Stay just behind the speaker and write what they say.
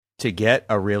to get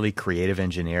a really creative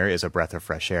engineer is a breath of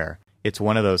fresh air. It's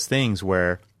one of those things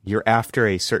where you're after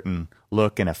a certain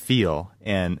look and a feel,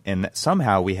 and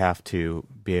somehow we have to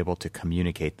be able to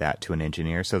communicate that to an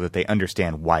engineer so that they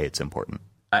understand why it's important.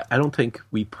 I don't think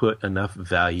we put enough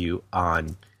value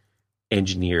on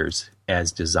engineers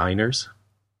as designers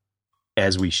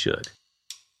as we should.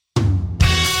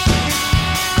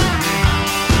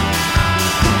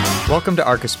 Welcome to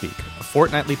Archispeak, a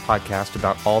fortnightly podcast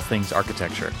about all things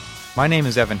architecture. My name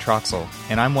is Evan Troxel,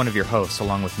 and I'm one of your hosts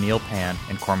along with Neil Pan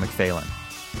and Cormac Phelan.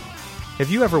 Have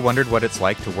you ever wondered what it's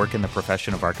like to work in the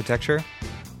profession of architecture?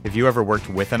 Have you ever worked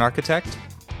with an architect?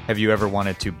 Have you ever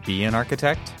wanted to be an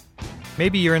architect?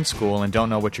 Maybe you're in school and don't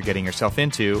know what you're getting yourself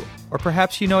into, or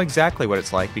perhaps you know exactly what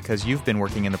it's like because you've been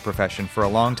working in the profession for a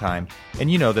long time,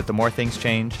 and you know that the more things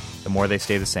change, the more they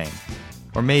stay the same.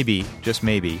 Or maybe, just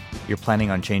maybe, you're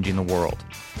planning on changing the world.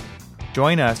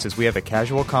 Join us as we have a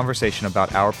casual conversation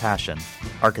about our passion,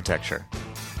 architecture.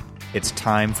 It's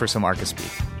time for some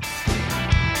Archispeak.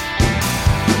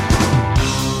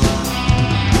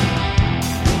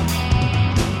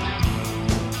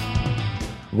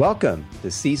 Welcome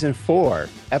to Season 4,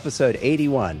 Episode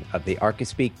 81 of the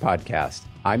Archispeak podcast.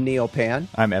 I'm Neil Pan.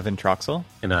 I'm Evan Troxel.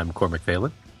 And I'm Cormac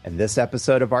Phelan. And this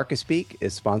episode of Archispeak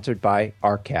is sponsored by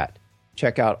ARCAT.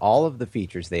 Check out all of the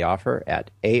features they offer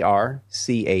at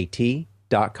arcat.com.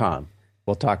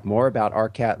 We'll talk more about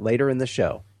ARCAT later in the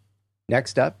show.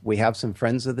 Next up, we have some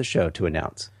friends of the show to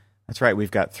announce. That's right.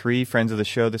 We've got 3 friends of the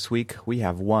show this week. We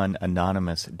have 1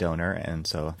 anonymous donor, and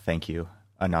so thank you,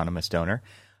 anonymous donor.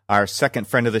 Our second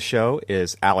friend of the show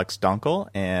is Alex Donkel,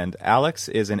 and Alex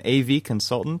is an AV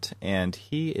consultant, and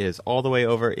he is all the way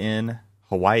over in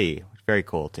Hawaii. Very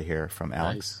cool to hear from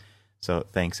Alex. Nice. So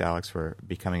thanks, Alex, for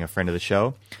becoming a friend of the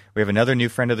show. We have another new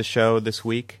friend of the show this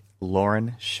week,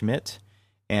 Lauren Schmidt.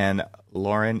 And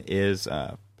Lauren is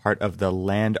part of the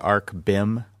LandArc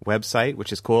BIM website,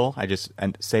 which is cool. I just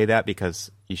say that because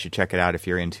you should check it out if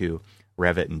you're into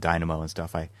Revit and Dynamo and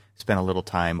stuff. I spent a little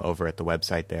time over at the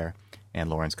website there, and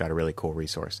Lauren's got a really cool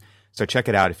resource. So check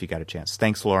it out if you got a chance.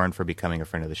 Thanks, Lauren, for becoming a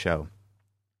friend of the show.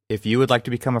 If you would like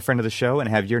to become a friend of the show and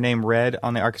have your name read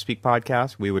on the Archispeak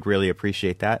podcast, we would really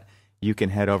appreciate that. You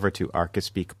can head over to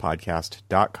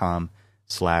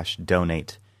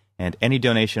archispeakpodcast.com/donate. And any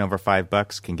donation over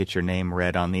 $5 can get your name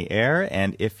read on the air.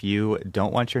 And if you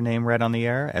don't want your name read on the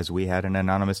air, as we had an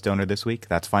anonymous donor this week,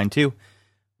 that's fine too.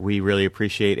 We really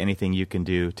appreciate anything you can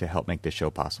do to help make this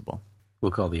show possible. We'll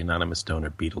call the anonymous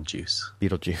donor Beetlejuice.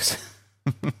 Beetlejuice.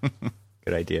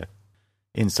 Good idea.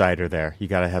 Insider there. You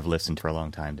got to have listened for a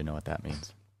long time to know what that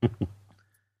means.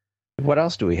 What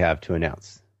else do we have to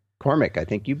announce? Cormac, I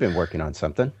think you've been working on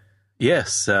something.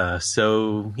 Yes.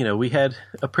 So, we had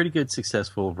a pretty good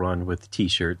successful run with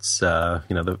T-shirts, at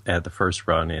the first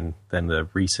run and then the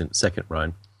recent second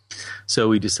run. So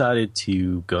we decided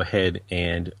to go ahead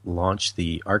and launch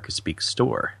the Archispeak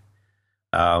store.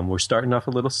 We're starting off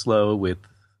a little slow with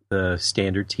the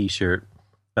standard T-shirt.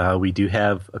 We do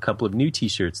have a couple of new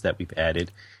T-shirts that we've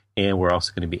added, and we're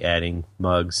also going to be adding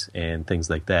mugs and things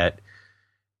like that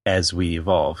as we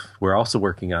evolve. We're also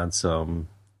working on some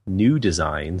new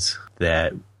designs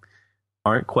that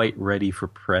aren't quite ready for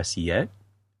press yet,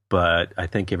 but I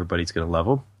think everybody's going to love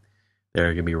them.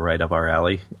 They're going to be right up our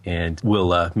alley, and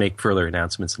we'll make further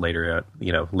announcements later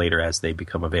as they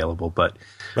become available. But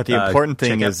the important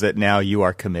thing is that now you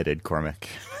are committed, Cormac.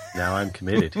 Now I'm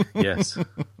committed. Yes,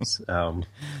 it's going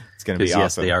to be awesome.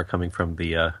 Yes, they are coming from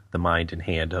the mind and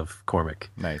hand of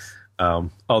Cormac. Nice.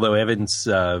 Although Evan's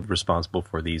responsible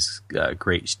for these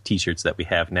great T-shirts that we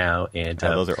have now, and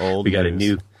those are old. We got a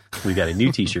new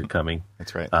T-shirt coming.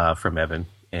 That's right. From Evan,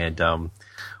 and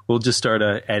we'll just start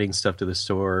adding stuff to the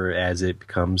store as it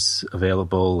becomes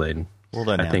available. And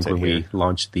I think when we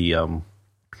launch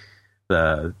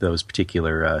those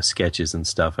particular sketches and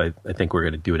stuff, I think we're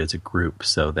going to do it as a group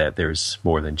so that there's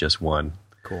more than just one.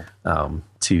 Cool.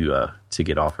 To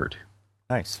get offered.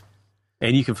 Nice.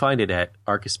 And you can find it at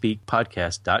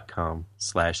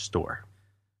archispeakpodcast.com/store.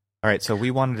 All right, so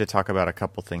we wanted to talk about a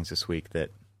couple things this week.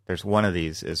 That there's one of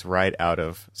these is right out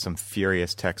of some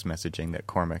furious text messaging that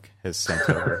Cormac has sent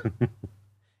over.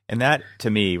 And that, to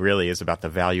me, really is about the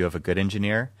value of a good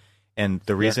engineer. And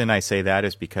the reason I say that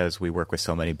is because we work with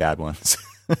so many bad ones.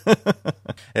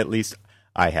 At least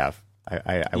I have.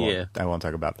 I won't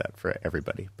talk about that for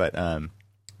everybody. But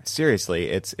seriously,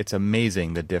 it's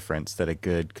amazing the difference that a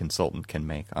good consultant can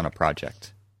make on a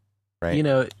project, right?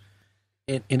 And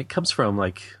it comes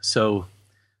from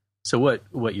so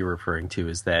what you're referring to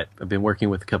is that I've been working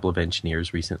with a couple of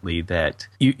engineers recently that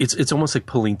it's almost like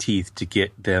pulling teeth to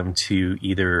get them to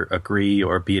either agree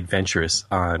or be adventurous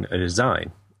on a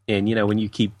design. And, when you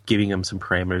keep giving them some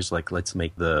parameters, like let's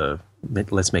make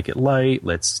it light,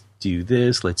 let's do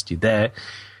this, let's do that.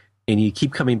 And you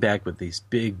keep coming back with these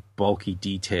big, bulky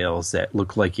details that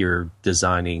look like you're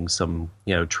designing some,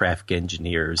 traffic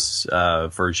engineer's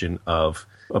version of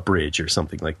a bridge or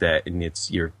something like that. And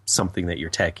you're something that you're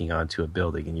tacking onto a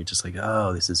building. And you're just like,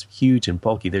 oh, this is huge and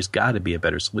bulky. There's got to be a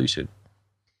better solution.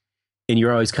 And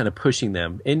you're always kind of pushing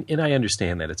them. And I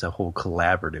understand that it's a whole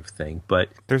collaborative thing. But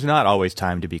there's not always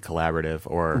time to be collaborative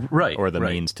or the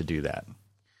means to do that.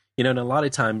 And a lot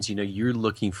of times, you're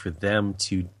looking for them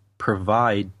to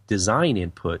provide design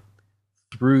input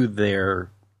through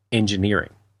their engineering.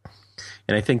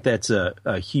 And I think that's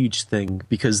a huge thing,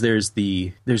 because there's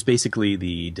basically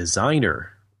the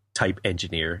designer type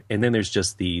engineer, and then there's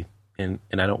just and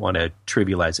I don't want to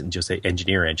trivialize it and just say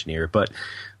engineer, but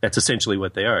that's essentially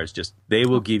what they are. It's just they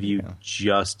will give you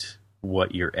just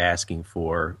what you're asking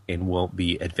for and won't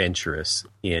be adventurous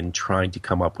in trying to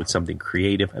come up with something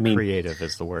creative. I mean, creative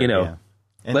is the word.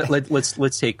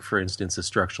 Let's take, for instance, a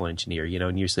structural engineer,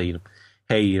 and you say,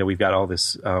 hey, we've got all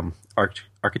this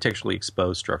architecturally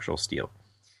exposed structural steel,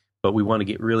 but we want to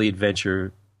get really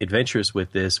adventurous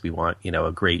with this. We want,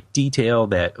 a great detail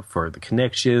that for the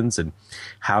connections and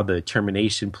how the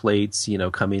termination plates,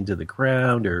 come into the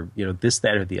ground, or, this,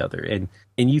 that, or the other.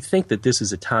 And you think that this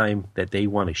is a time that they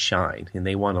want to shine and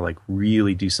they want to like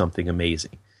really do something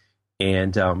amazing.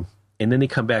 And then they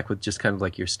come back with just kind of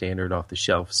like your standard off the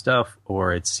shelf stuff,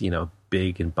 or it's,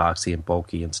 big and boxy and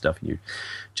bulky and stuff. And you're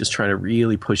just trying to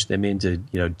really push them into,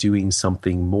 doing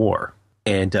something more.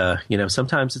 And,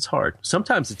 sometimes it's hard.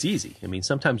 Sometimes it's easy. I mean,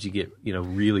 sometimes you get,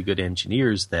 really good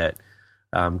engineers that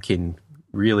can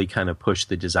really kind of push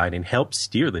the design and help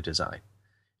steer the design.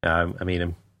 I'm,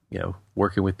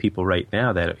 working with people right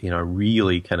now that, are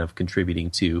really kind of contributing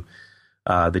to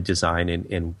the design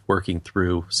and working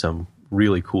through some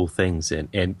really cool things.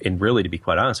 And really, to be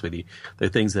quite honest with you, they're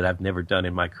things that I've never done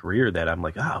in my career that I'm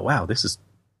like, oh, wow, this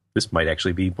might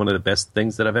actually be one of the best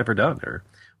things that I've ever done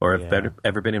or have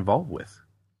ever been involved with.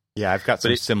 Yeah, I've got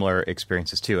some similar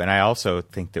experiences too. And I also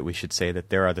think that we should say that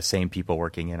there are the same people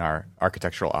working in our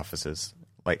architectural offices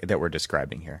like that we're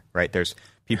describing here, right? There's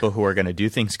people who are going to do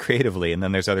things creatively, and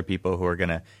then there's other people who are going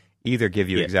to either give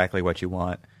you exactly what you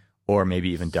want or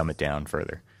maybe even dumb it down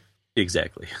further.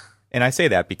 Exactly. And I say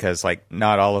that because like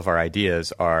not all of our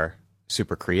ideas are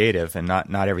super creative, and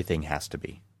not everything has to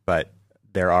be. But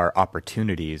there are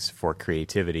opportunities for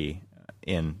creativity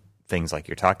in things like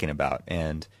you're talking about,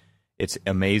 and it's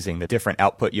amazing the different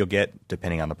output you'll get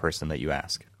depending on the person that you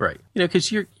ask. Right.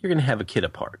 Because you're going to have a kit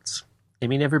of parts. I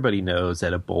mean, everybody knows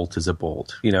that a bolt is a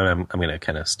bolt. And I'm going to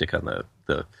kind of stick on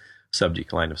the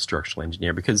subject line of structural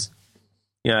engineer because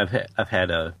I've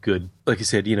had a good, like I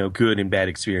said, good and bad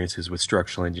experiences with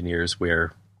structural engineers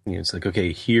where it's like,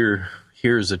 okay,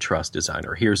 here's a truss design,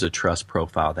 or here's a truss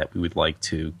profile that we would like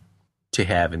to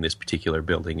have in this particular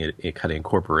building. It kind of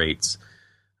incorporates.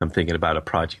 I'm thinking about a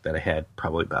project that I had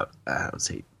probably about, I would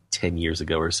say 10 years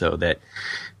ago or so, that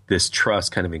this truss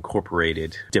kind of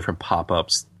incorporated different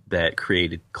pop-ups that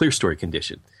created clear story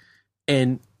condition.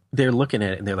 And they're looking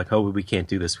at it and they're like, oh, we can't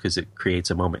do this because it creates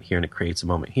a moment here and it creates a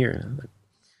moment here. And I'm like,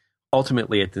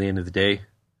 ultimately, at the end of the day,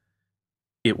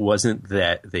 it wasn't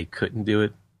that they couldn't do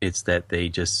it. It's that they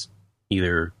just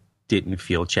either didn't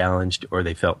feel challenged or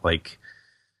they felt like,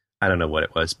 I don't know what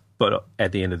it was. But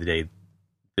at the end of the day,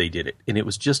 they did it. And it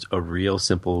was just a real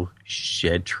simple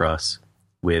shed truss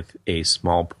with a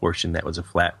small portion that was a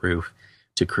flat roof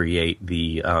to create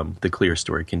the clear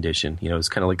story condition. It was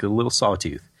kind of like a little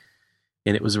sawtooth.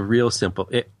 And it was a real simple,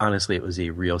 it was a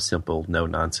real simple,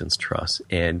 no-nonsense truss.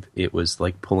 And it was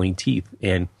like pulling teeth.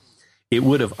 And it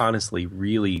would have honestly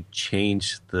really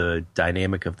changed the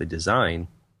dynamic of the design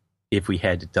if we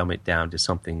had to dumb it down to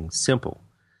something simple.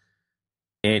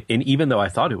 And even though I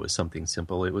thought it was something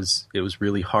simple, it was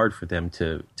really hard for them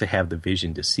to have the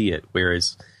vision to see it.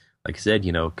 Whereas, like I said,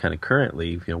 kind of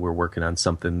currently, we're working on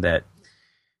something that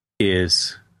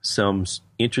is some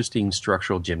interesting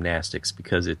structural gymnastics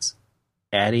because it's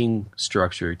adding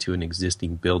structure to an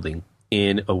existing building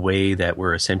in a way that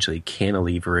we're essentially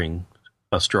cantilevering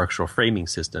a structural framing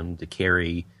system to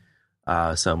carry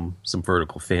some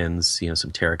vertical fins,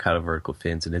 some terracotta vertical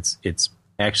fins, and it's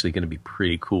actually going to be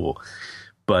pretty cool.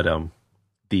 But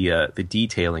the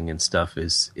detailing and stuff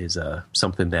is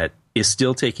something that is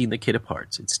still taking the kit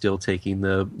apart. It's still taking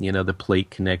the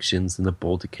plate connections and the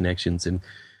bolted connections and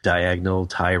diagonal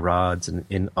tie rods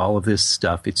and all of this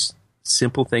stuff. It's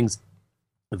simple things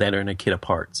that are in a kit of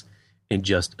parts and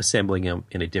just assembling them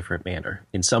in a different manner.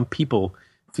 And some people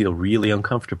feel really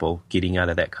uncomfortable getting out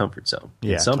of that comfort zone.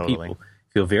 Yeah, and some totally. people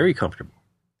feel very comfortable.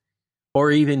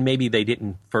 Or even maybe they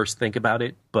didn't first think about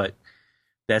it, but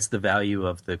that's the value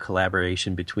of the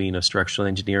collaboration between a structural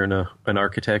engineer and an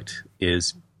architect,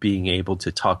 is being able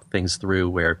to talk things through,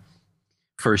 where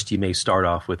first you may start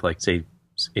off with, like, say,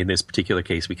 in this particular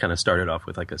case, we kind of started off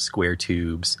with like a square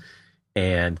tubes,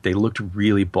 and they looked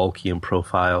really bulky in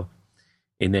profile.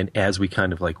 And then as we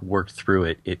kind of like worked through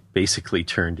it, it basically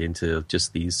turned into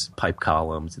just these pipe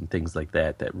columns and things like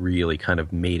that that really kind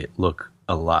of made it look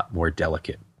a lot more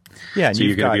delicate. Yeah, and so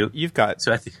you've got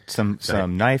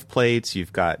some knife plates.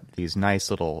 You've got these nice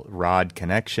little rod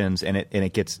connections, and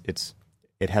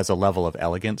it has a level of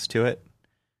elegance to it,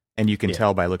 and you can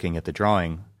tell by looking at the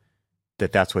drawing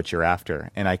that that's what you're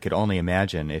after. And I could only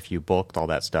imagine if you bulked all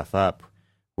that stuff up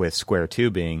with square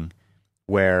tubing,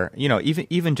 where, you know,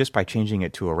 even just by changing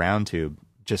it to a round tube,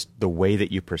 just the way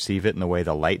that you perceive it and the way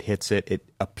the light hits it, it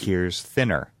appears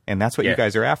thinner, and that's what you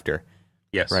guys are after.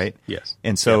 Yes. Right? Yes.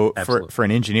 And so for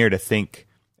an engineer to think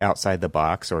outside the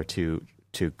box, or to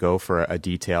go for a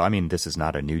detail, I mean, this is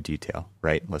not a new detail,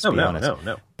 right? Let's be honest.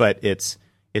 No. But it's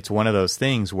one of those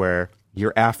things where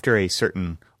you're after a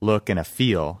certain look and a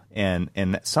feel,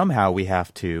 and somehow we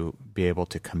have to be able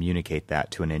to communicate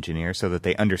that to an engineer so that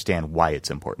they understand why it's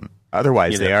important.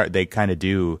 Otherwise, they kind of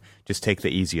do just take the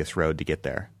easiest road to get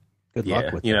there. Good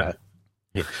luck with that.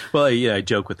 Yeah. Well, I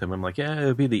joke with them. I'm like, it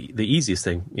would be the easiest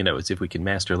thing, is if we can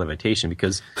master levitation,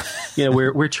 because,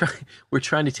 we're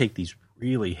trying to take these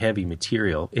really heavy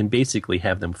material and basically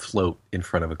have them float in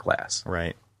front of a glass,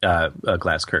 right? A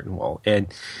glass curtain wall.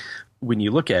 And when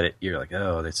you look at it, you're like,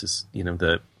 oh, this is,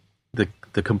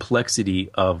 the complexity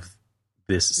of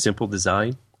this simple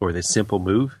design or this simple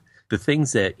move. The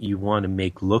things that you want to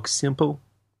make look simple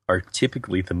are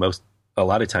typically a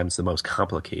lot of times the most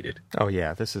complicated. Oh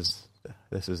yeah, this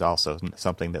is also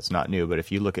something that's not new. But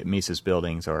if you look at Mises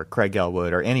Buildings or Craig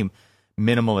Elwood or any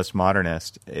minimalist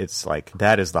modernist, it's like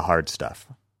that is the hard stuff.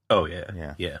 Oh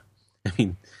yeah. I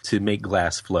mean, to make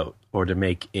glass float, or to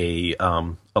make a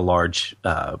large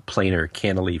planar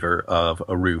cantilever of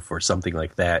a roof or something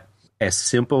like that, as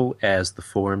simple as the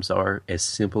forms are, as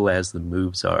simple as the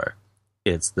moves are,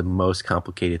 it's the most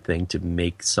complicated thing to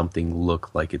make something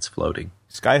look like it's floating.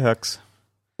 Skyhooks.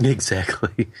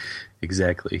 Exactly.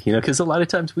 Because a lot of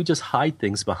times we just hide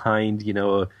things behind,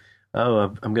 I'm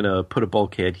going to put a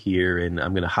bulkhead here and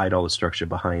I'm going to hide all the structure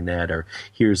behind that, or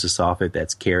here's a soffit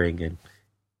that's carrying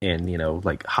and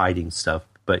like hiding stuff.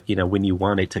 But, when you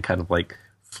want it to kind of like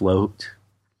float,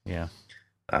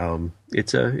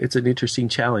 it's an interesting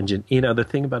challenge. And, the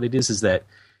thing about it is that,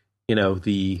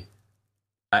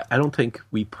 I don't think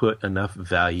we put enough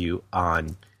value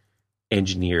on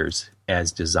engineers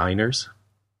as designers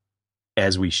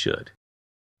as we should.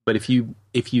 But if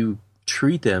you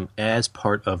treat them as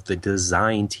part of the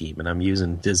design team, and I'm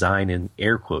using design in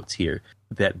air quotes here,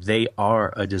 that they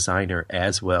are a designer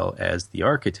as well as the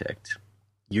architect,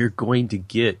 you're going to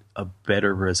get a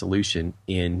better resolution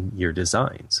in your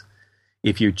designs.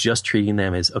 If you're just treating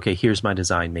them as, okay, here's my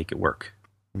design, make it work.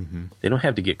 Mm-hmm. They don't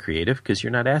have to get creative because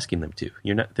you're not asking them to.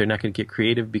 They're not going to get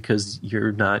creative because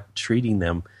you're not treating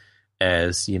them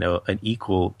as, an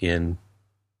equal in,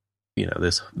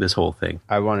 this whole thing.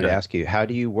 I wanted to ask you, how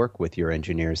do you work with your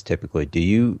engineers typically?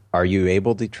 Are you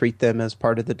able to treat them as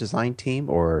part of the design team,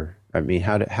 or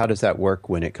how does that work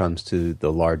when it comes to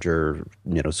the larger,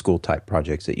 school type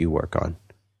projects that you work on?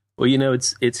 Well,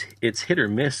 it's hit or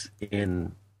miss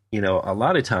in, a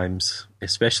lot of times,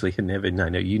 especially in Evan, I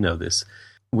know you know this,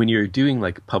 when you're doing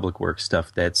like public work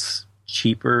stuff that's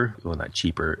cheaper, well, not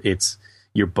cheaper, it's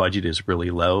your budget is really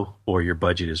low or your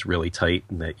budget is really tight,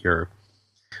 and that you're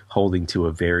holding to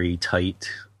a very tight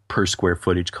per square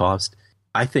footage cost.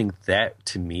 I think that,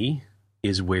 to me,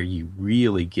 is where you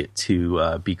really get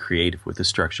to be creative with the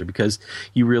structure, because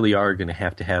you really are going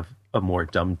to have a more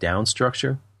dumbed down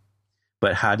structure.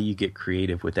 But how do you get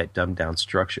creative with that dumbed down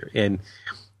structure? And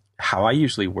how I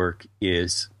usually work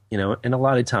is, and a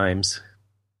lot of times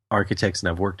architects, and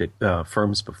I've worked at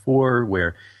firms before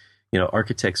where,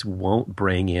 architects won't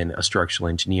bring in a structural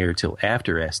engineer till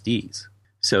after SDs.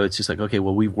 So it's just like, okay,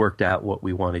 well, we've worked out what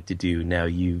we wanted to do. Now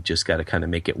you just got to kind of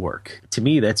make it work. To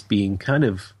me, that's being kind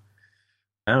of,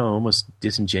 almost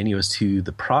disingenuous to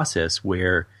the process,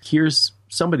 where here's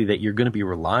somebody that you're going to be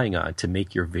relying on to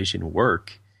make your vision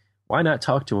work. Why not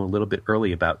talk to them a little bit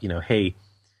early about, hey,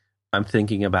 I'm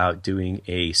thinking about doing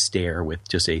a stair with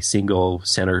just a single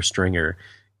center stringer,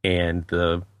 and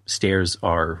the stairs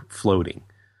are floating.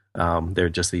 They're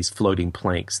just these floating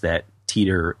planks that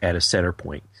teeter at a center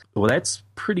point. Well, that's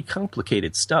pretty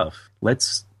complicated stuff.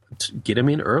 Let's get them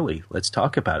in early. Let's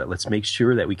talk about it. Let's make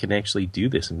sure that we can actually do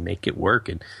this and make it work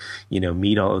and,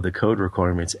 meet all of the code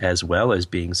requirements as well as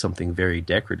being something very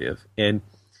decorative. And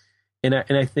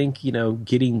I think,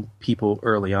 getting people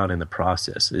early on in the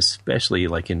process, especially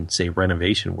like in, say,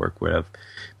 renovation work, where I've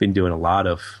been doing a lot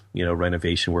of,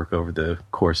 renovation work over the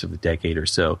course of a decade or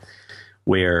so,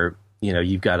 where,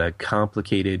 you've got a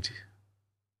complicated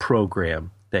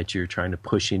program that you're trying to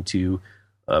push into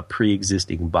a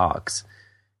pre-existing box.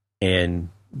 And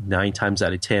 9 times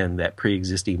out of 10, that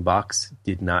pre-existing box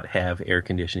did not have air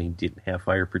conditioning, didn't have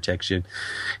fire protection,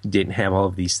 didn't have all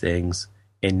of these things.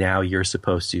 And now you're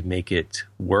supposed to make it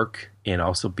work and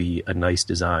also be a nice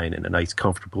design and a nice,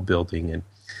 comfortable building,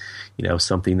 and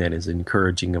something that is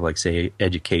encouraging of, like, say,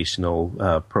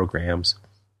 educational programs.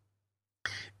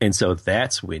 And so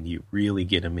that's when you really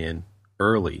get them in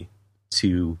early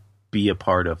to be a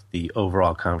part of the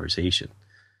overall conversation.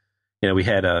 We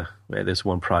had this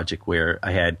one project where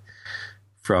I had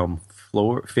from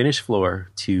finished floor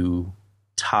to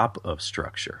top of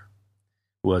structure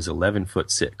was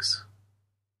 11'6".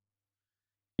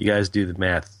 You guys do the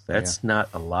math. That's not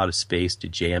a lot of space to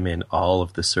jam in all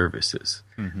of the services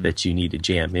that you need to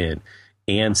jam in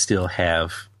and still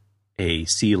have a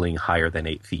ceiling higher than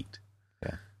 8 feet.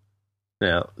 Yeah.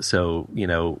 Now, so,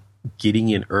 getting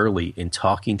in early and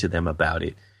talking to them about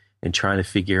it and trying to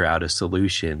figure out a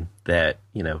solution that,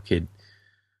 could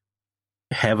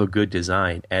have a good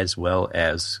design as well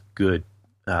as good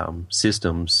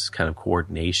systems kind of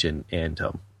coordination. And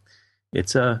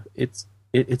it's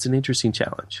an interesting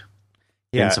challenge.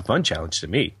 Yeah. And it's a fun challenge to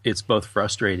me. It's both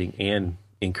frustrating and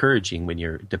encouraging when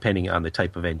you're depending on the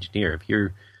type of engineer. If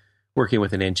you're working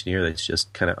with an engineer that's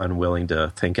just kind of unwilling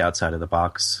to think outside of the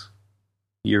box,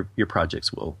 your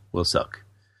projects will suck.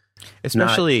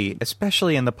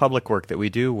 Especially in the public work that we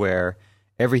do, where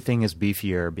everything is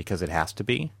beefier because it has to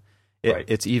be.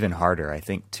 It's even harder, I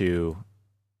think, to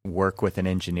work with an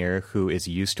engineer who is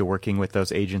used to working with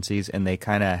those agencies, and they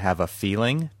kind of have a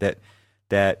feeling that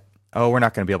we're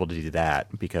not going to be able to do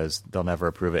that because they'll never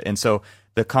approve it. And so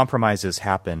the compromises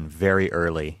happen very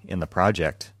early in the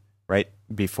project, right?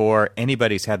 Before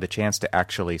anybody's had the chance to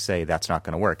actually say that's not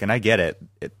going to work. And I get it.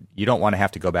 You don't want to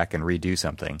have to go back and redo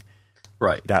something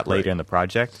that late in the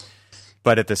project.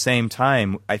 But at the same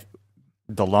time,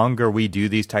 the longer we do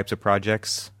these types of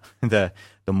projects, the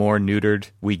more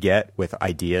neutered we get with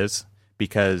ideas,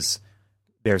 because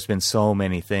there's been so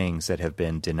many things that have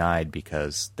been denied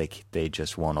because they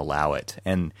just won't allow it.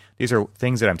 And these are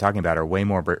things that I'm talking about are way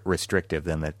more restrictive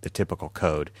than the typical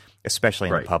code, especially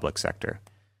in the public sector.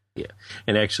 Yeah.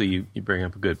 And actually, you bring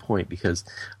up a good point, because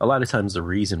a lot of times the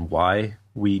reason why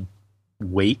we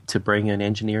wait to bring an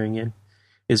engineering in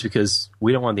is because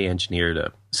we don't want the engineer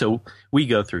to. So we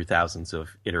go through thousands of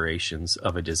iterations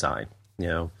of a design,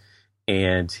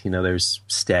 and, there's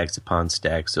stacks upon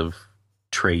stacks of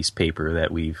trace paper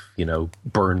that we've,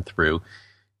 burned through.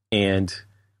 And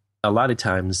a lot of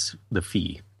times the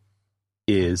fee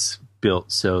is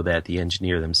built so that the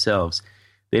engineer themselves,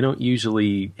 they don't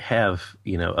usually have,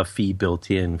 a fee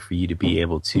built in for you to be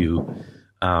able to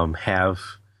have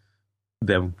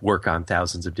them work on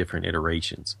thousands of different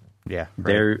iterations. Yeah.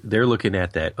 Right. They're looking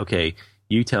at that. Okay,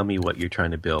 you tell me what you're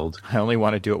trying to build. I only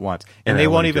want to do it once. And they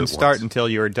won't even start until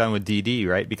you're done with DD,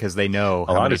 right? Because they know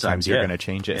how many times you're going to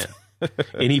change it. Yeah.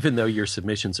 And even though your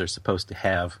submissions are supposed to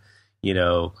have,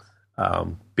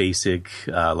 basic,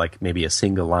 like maybe a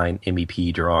single line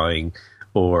MEP drawing,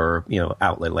 or,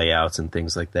 outlet layouts and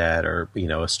things like that, or,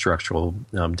 a structural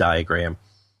diagram,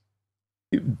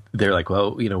 they're like,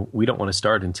 well, we don't want to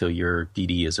start until your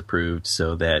DD is approved,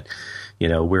 so that,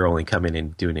 we're only coming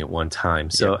and doing it one time.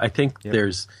 So I think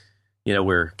there's,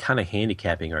 we're kind of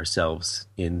handicapping ourselves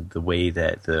in the way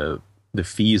that the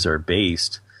fees are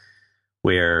based,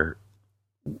 where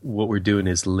what we're doing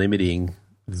is limiting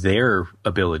their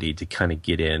ability to kind of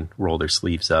get in, roll their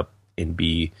sleeves up, and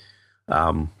be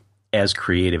as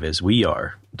creative as we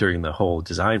are during the whole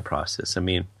design process. I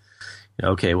mean,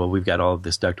 okay, well, we've got all of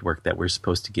this ductwork that we're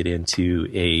supposed to get into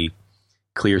a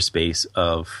clear space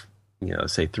of,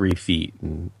 say 3 feet,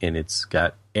 and it's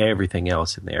got everything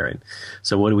else in there. And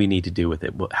so what do we need to do with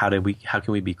it? How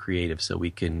can we be creative so we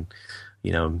can,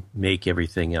 make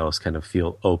everything else kind of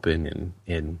feel open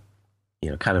and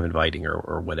kind of inviting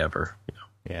or whatever.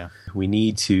 Yeah. We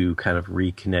need to kind of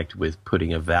reconnect with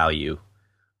putting a value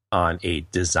on a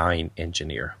design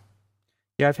engineer.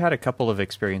 Yeah, I've had a couple of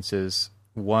experiences,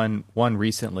 one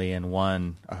recently and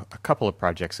one a couple of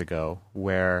projects ago,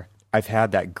 where I've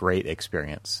had that great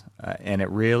experience. And it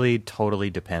really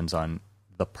totally depends on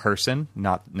the person,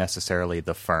 not necessarily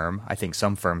the firm. I think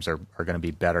some firms are going to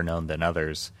be better known than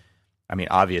others I mean,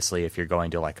 obviously, if you're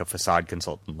going to like a facade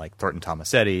consultant like Thornton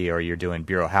Tomasetti or you're doing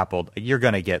Bureau Happold, you're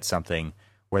going to get something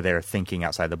where they're thinking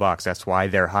outside the box. That's why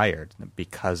they're hired,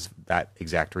 because that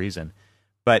exact reason.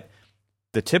 But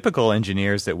the typical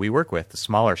engineers that we work with, the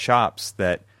smaller shops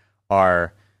that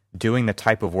are doing the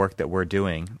type of work that we're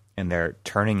doing, and they're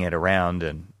turning it around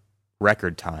in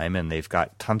record time, and they've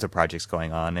got tons of projects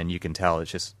going on, and you can tell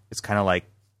it's kind of like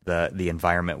the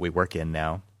environment we work in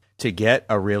now. To get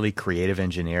a really creative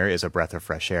engineer is a breath of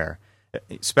fresh air,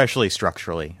 especially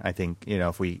structurally. I think,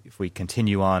 if we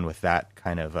continue on with that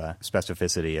kind of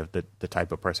specificity of the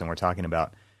type of person we're talking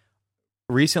about.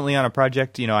 Recently on a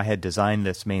project, I had designed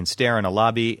this main stair in a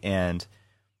lobby, and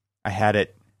I had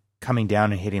it coming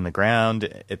down and hitting the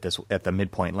ground at the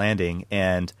midpoint landing,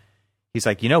 and he's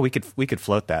like, we could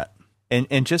float that.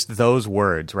 And just those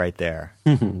words right there.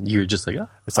 You're just like,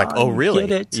 it's like, oh, really?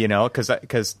 Get it.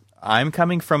 Because I'm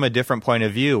coming from a different point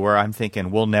of view where I'm thinking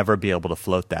we'll never be able to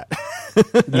float that.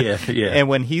 Yeah. And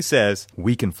when he says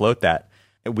we can float that,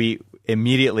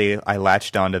 I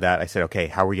latched onto that. I said, okay,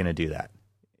 how are we going to do that?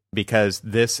 Because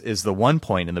this is the one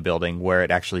point in the building where it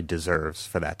actually deserves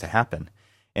for that to happen.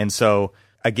 And so,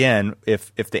 again,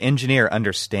 if the engineer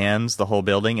understands the whole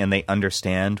building and they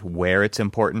understand where it's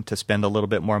important to spend a little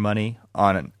bit more money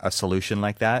on a solution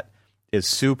like that, is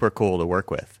super cool to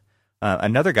work with.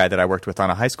 Another guy that I worked with on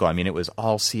a high school, it was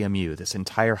all CMU. This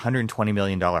entire $120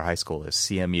 million high school is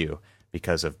CMU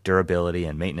because of durability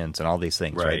and maintenance and all these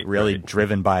things, right? Really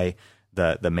driven by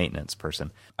the maintenance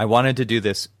person. I wanted to do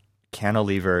this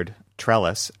cantilevered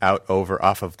trellis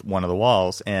off of one of the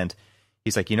walls, and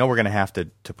he's like, we're going to have to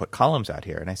put columns out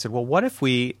here. And I said, well, what if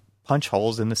we punch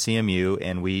holes in the CMU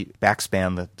and we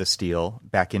backspan the steel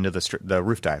back into the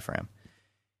roof diaphragm?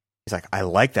 He's like, I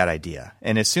like that idea.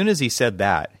 And as soon as he said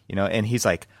that, and he's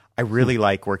like, I really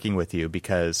like working with you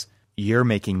because you're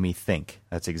making me think.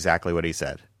 That's exactly what he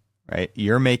said, right?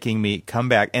 You're making me come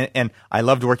back. And I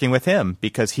loved working with him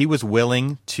because he was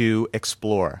willing to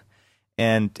explore.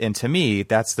 And to me,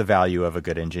 that's the value of a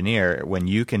good engineer, when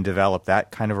you can develop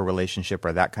that kind of a relationship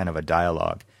or that kind of a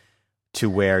dialogue to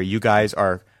where you guys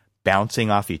are bouncing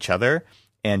off each other,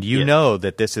 and know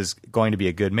that this is going to be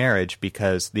a good marriage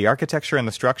because the architecture and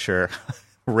the structure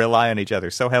rely on each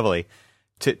other so heavily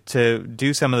to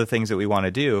do some of the things that we want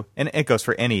to do. And it goes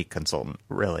for any consultant,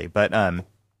 really. But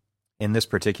in this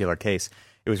particular case,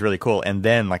 it was really cool. And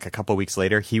then like a couple weeks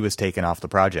later, he was taken off the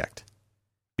project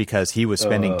because he was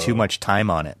spending too much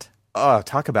time on it. Oh,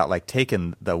 talk about like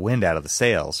taking the wind out of the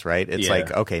sails, right? It's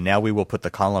like, okay, now we will put the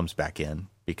columns back in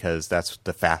because that's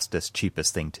the fastest,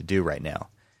 cheapest thing to do right now.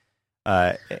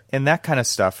 And that kind of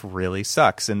stuff really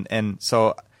sucks. And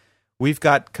so we've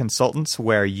got consultants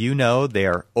where they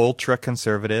are ultra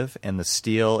conservative and the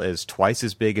steel is twice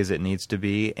as big as it needs to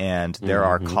be, and there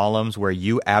are columns where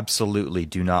you absolutely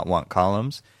do not want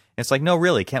columns. And it's like, no,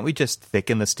 really, can't we just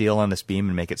thicken the steel on this beam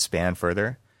and make it span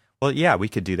further? Well, yeah, we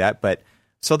could do that, but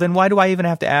so then why do I even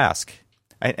have to ask?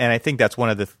 And I think that's one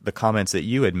of the comments that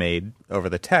you had made over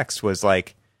the text was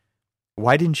like,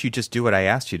 why didn't you just do what I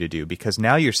asked you to do? Because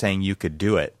now you're saying you could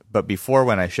do it, but before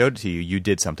when I showed it to you, you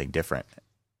did something different.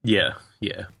 Yeah.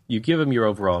 You give them your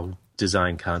overall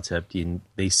design concept, and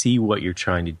they see what you're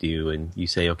trying to do, and you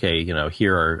say, okay,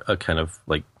 here are a kind of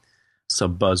like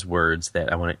some buzzwords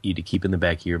that I want you to keep in the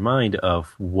back of your mind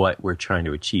of what we're trying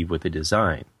to achieve with the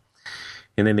design.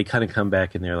 And then they kind of come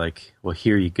back and they're like, well,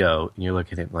 here you go. And you're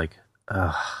looking at it like,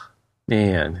 oh,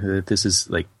 man, this is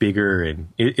like bigger. And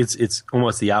it's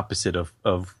almost the opposite of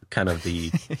kind of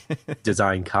the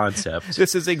design concept.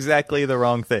 This is exactly the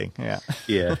wrong thing. Yeah.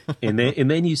 Yeah. And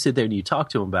then you sit there and you talk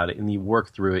to them about it and you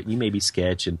work through it and you maybe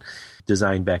sketch and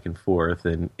design back and forth.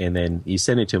 And then you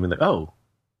send it to them and they're, oh,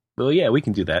 well, yeah, we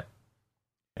can do that.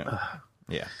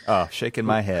 Yeah. Oh, shaking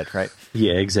my head, right?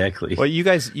 Yeah, exactly. Well, you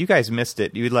guys missed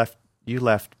it. You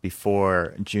left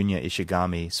before Junya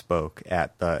Ishigami spoke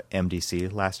at the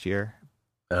MDC last year.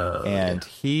 And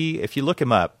if you look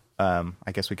him up,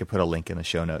 I guess we could put a link in the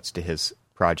show notes to his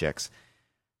projects.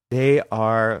 They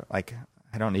are like,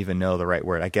 I don't even know the right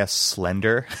word. I guess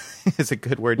slender is a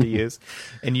good word to use.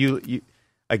 And you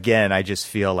again, I just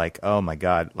feel like, oh my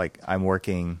God, like I'm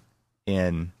working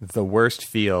in the worst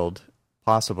field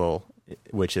possible,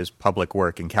 which is public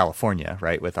work in California,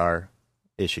 right? With our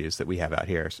issues that we have out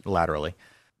here laterally,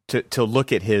 to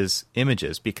look at his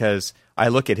images, because I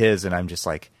look at his and I'm just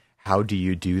like, how do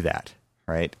you do that?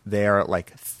 Right? They are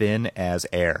like thin as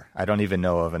air. I don't even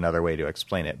know of another way to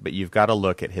explain it, but you've got to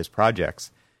look at his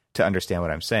projects to understand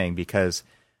what I'm saying, because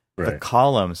the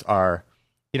columns are,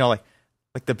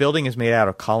 like the building is made out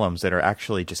of columns that are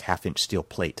actually just 1/2-inch steel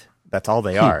plate. That's all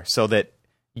they are. So that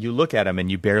you look at them and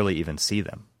you barely even see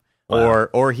them. Wow.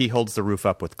 Or he holds the roof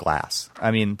up with glass.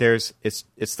 I mean,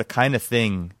 it's the kind of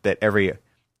thing that every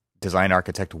design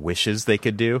architect wishes they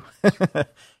could do.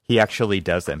 He actually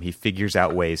does them. He figures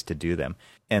out ways to do them.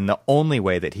 And the only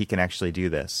way that he can actually do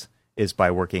this is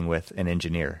by working with an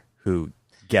engineer who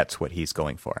gets what he's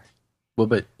going for. Well,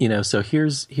 but, so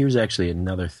here's actually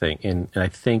another thing. And I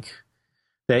think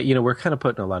that, we're kind of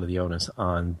putting a lot of the onus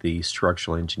on the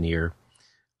structural engineer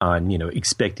on,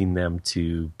 expecting them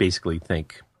to basically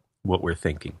think what we're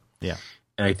thinking. Yeah.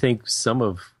 And I think some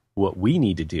of what we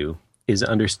need to do is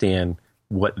understand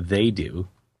what they do.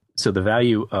 So the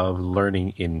value of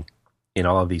learning in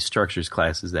all of these structures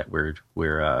classes that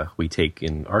we take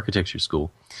in architecture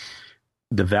school,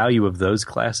 the value of those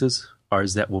classes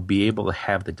is that we'll be able to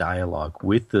have the dialogue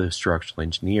with the structural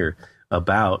engineer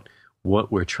about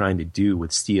what we're trying to do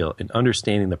with steel and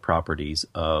understanding the properties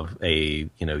of a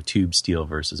tube steel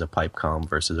versus a pipe column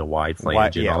versus a wide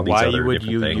flange and all these other different things.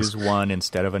 Why would you use one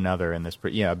instead of another in this?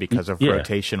 Because of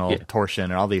rotational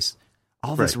torsion and all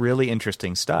this really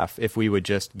interesting stuff. If we would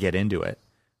just get into it,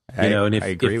 I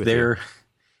agree with you.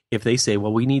 If they say,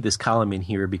 well, we need this column in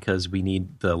here because we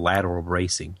need the lateral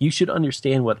bracing, you should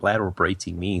understand what lateral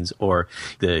bracing means, or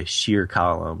the shear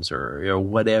columns, or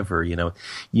whatever. You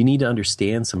need to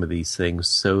understand some of these things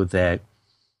so that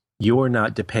you're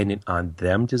not dependent on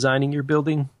them designing your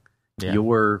building. Yeah.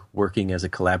 You're working as a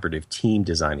collaborative team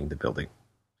designing the building.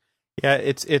 Yeah,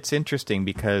 it's interesting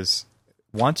because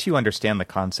once you understand the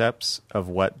concepts of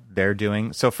what they're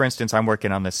doing, so for instance, I'm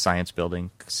working on this science building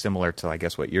similar to, I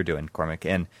guess, what you're doing, Cormac,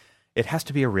 and it has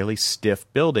to be a really stiff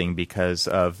building because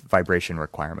of vibration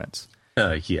requirements.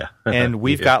 Yeah. And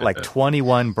we've got like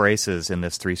 21 braces in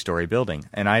this 3-story building.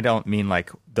 And I don't mean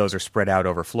like those are spread out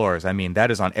over floors. I mean, that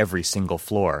is on every single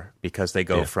floor because they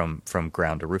go from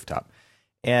ground to rooftop.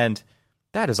 And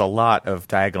that is a lot of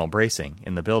diagonal bracing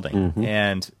in the building. Mm-hmm.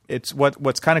 And it's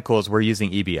what's kind of cool is we're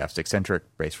using EBFs, eccentric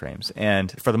brace frames. And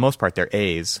for the most part, they're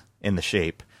A's in the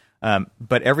shape.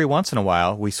 But every once in a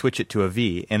while, we switch it to a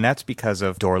V, and that's because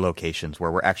of door locations where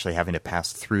we're actually having to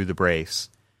pass through the brace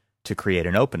to create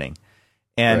an opening.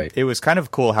 And It was kind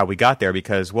of cool how we got there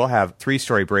because we'll have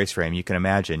 3-story brace frame. You can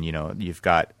imagine, you've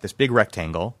got this big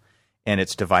rectangle, and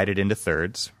it's divided into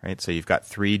thirds, right? So you've got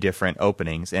 3 different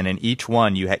openings, and in each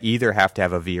one, you either have to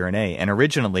have a V or an A. And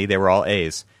originally, they were all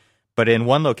A's. But in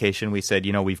one location, we said,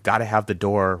 we've got to have the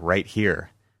door right here,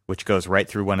 which goes right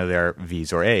through one of their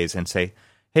V's or A's, and say,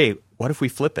 hey, what if we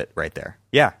flip it right there?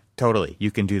 Yeah, totally.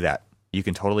 You can do that. You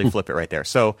can totally flip it right there.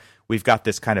 So we've got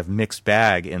this kind of mixed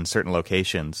bag in certain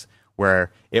locations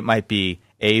where it might be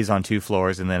A's on 2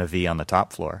 floors and then a V on the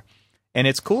top floor. And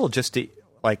it's cool just to,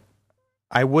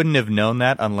 I wouldn't have known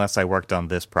that unless I worked on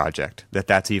this project,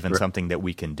 that's even something that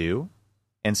we can do.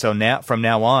 And so from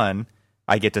now on,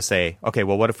 I get to say, okay,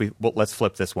 well, let's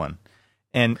flip this one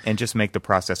and just make the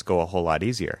process go a whole lot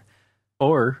easier.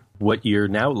 Or what you're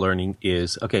now learning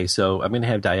is, okay, so I'm going to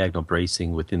have diagonal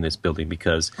bracing within this building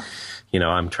because,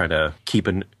 I'm trying to keep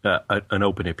an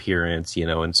open appearance,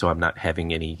 and so I'm not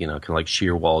having any, kind of like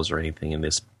shear walls or anything in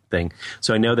this thing.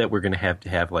 So I know that we're going to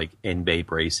have like end bay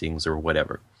bracings or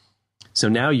whatever. So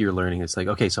now you're learning, it's like,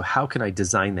 okay, so how can I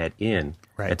design that in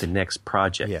at the next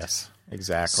project? Yes,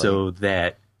 exactly. So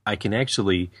that I can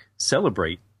actually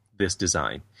celebrate this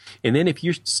design. And then if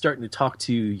you're starting to talk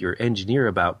to your engineer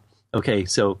about, okay,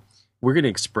 so we're going to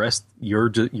express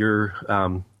your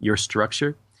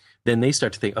structure. Then they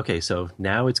start to think, okay, so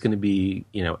now it's going to be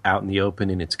out in the open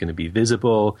and it's going to be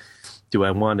visible. Do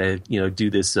I want to do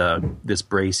this this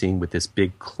bracing with this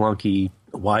big clunky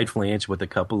wide flange with a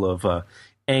couple of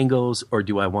angles, or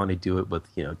do I want to do it with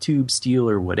tube steel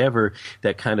or whatever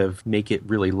that kind of make it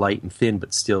really light and thin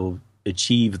but still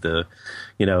achieve the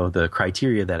the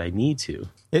criteria that I need to?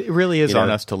 It really is on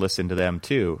us to listen to them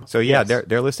too. So yeah, yes.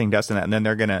 they're listening to us in that, and then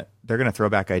they're gonna throw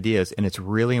back ideas, and it's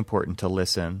really important to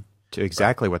listen to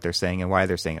exactly what they're saying and why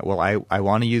they're saying it. Well, I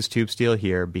want to use tube steel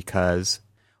here because,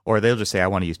 or they'll just say I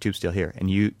want to use tube steel here, and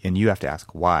you have to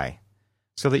ask why,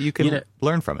 so that you can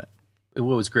learn from it.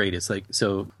 What was great is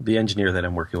so the engineer that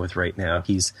I'm working with right now,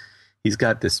 he's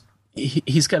got this,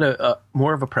 he's got a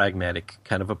more of a pragmatic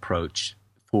kind of approach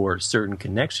for certain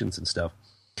connections and stuff.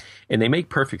 And they make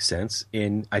perfect sense.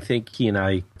 And I think he and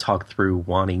I talked through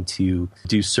wanting to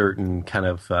do certain kind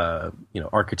of,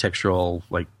 architectural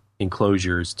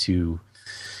enclosures to,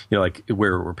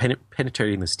 where we're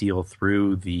penetrating the steel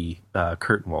through the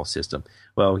curtain wall system.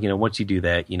 Well, once you do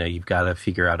that, you've got to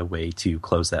figure out a way to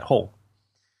close that hole.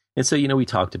 And so, we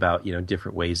talked about,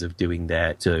 different ways of doing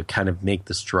that to kind of make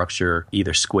the structure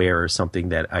either square or something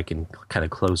that I can kind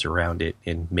of close around it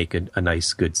and make a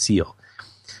nice, good seal.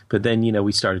 But then,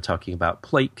 we started talking about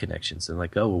plate connections and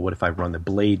like, oh, well, what if I run the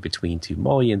blade between two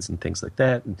mullions and things like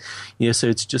that? And, so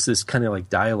it's just this kind of like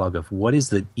dialogue of what is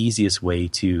the easiest way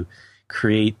to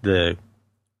create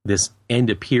this end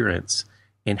appearance,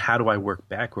 and how do I work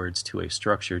backwards to a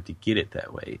structure to get it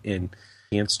that way? And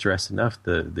I can't stress enough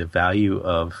the value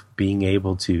of being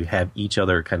able to have each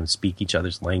other kind of speak each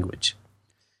other's language.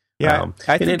 Yeah,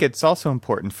 I think it's also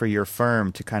important for your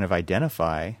firm to kind of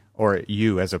identify, or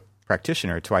you as a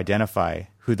practitioner to identify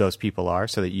who those people are,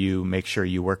 so that you make sure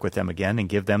you work with them again and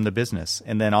give them the business.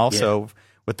 And then also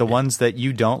with the ones that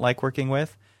you don't like working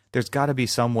with, there's got to be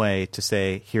some way to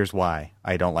say, here's why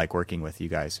I don't like working with you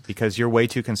guys, because you're way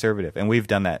too conservative. And we've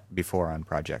done that before on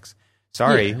projects.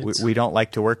 Sorry, we don't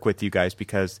like to work with you guys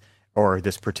because, or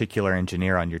this particular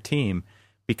engineer on your team,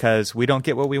 because we don't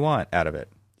get what we want out of it.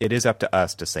 It is up to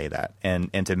us to say that,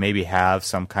 and to maybe have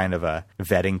some kind of a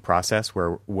vetting process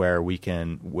where we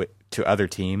can, to other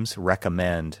teams,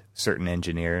 recommend certain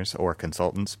engineers or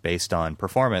consultants based on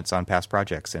performance on past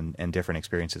projects and different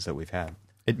experiences that we've had.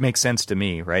 It makes sense to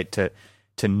me, right, to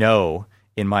know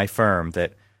in my firm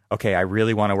that, okay, I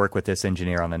really want to work with this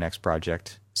engineer on the next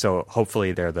project, so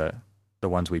hopefully they're the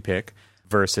ones we pick,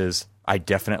 versus I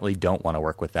definitely don't want to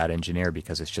work with that engineer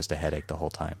because it's just a headache the whole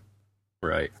time.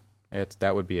 Right.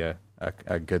 That would be a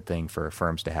good thing for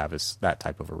firms to have, is that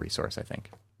type of a resource, I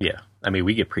think. Yeah. I mean,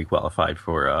 we get pre-qualified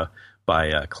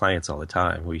by clients all the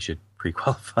time. We should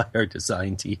pre-qualify our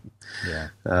design team. Yeah.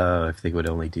 If they would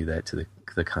only do that to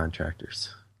the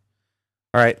contractors.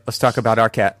 All right, let's talk about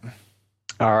ARCAT.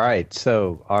 All right,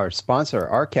 so our sponsor,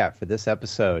 ARCAT, for this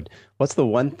episode. What's the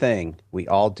one thing we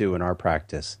all do in our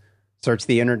practice? Search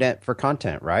the internet for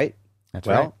content, right? That's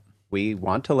right. We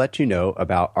want to let you know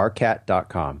about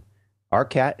ARCAT.com.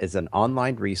 ARCAT is an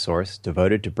online resource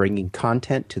devoted to bringing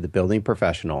content to the building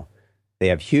professional. They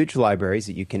have huge libraries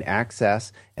that you can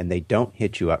access, and they don't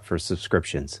hit you up for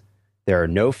subscriptions. There are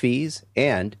no fees,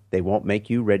 and they won't make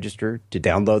you register to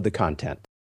download the content.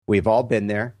 We've all been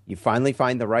there. You finally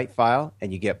find the right file,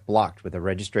 and you get blocked with a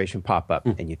registration pop-up,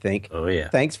 and you think, oh, yeah,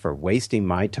 thanks for wasting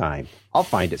my time. I'll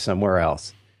find it somewhere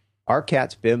else.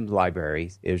 ARCAT's BIM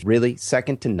library is really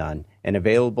second to none and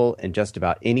available in just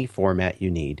about any format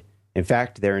you need. In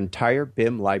fact, their entire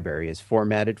BIM library is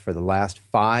formatted for the last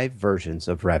 5 versions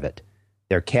of Revit.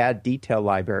 Their CAD detail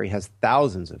library has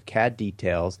thousands of CAD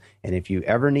details, and if you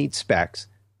ever need specs,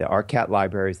 the ARCAT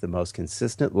library is the most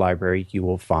consistent library you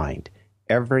will find.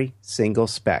 Every single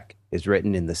spec is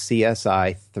written in the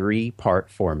CSI 3-part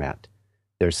format.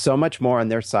 There's so much more on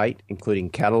their site,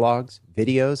 including catalogs,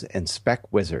 videos, and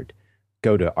Spec Wizard.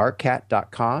 Go to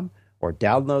arcat.com or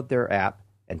download their app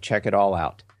and check it all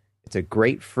out. It's a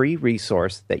great free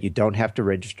resource that you don't have to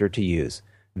register to use.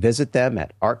 Visit them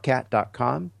at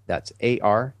arcat.com. That's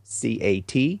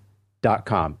ARCAT.com.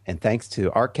 And thanks to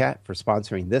ARCAT for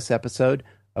sponsoring this episode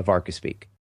of ArcaSpeak.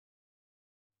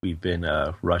 We've been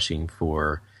rushing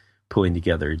for pulling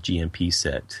together a GMP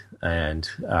set, and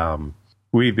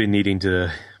we've been needing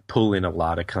to pull in a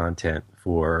lot of content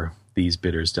for these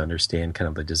bidders to understand kind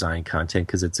of the design content,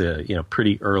 because it's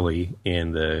pretty early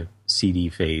in the CD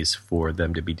phase for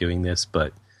them to be doing this,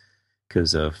 but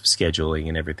because of scheduling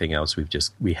and everything else,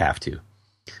 we have to.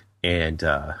 And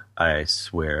I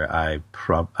swear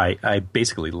I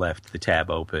basically left the tab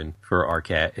open for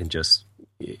ARCAT and just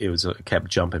kept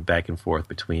jumping back and forth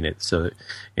between it. So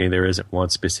there isn't one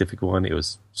specific one. It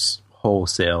was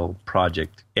wholesale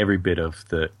project. Every bit of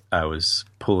I was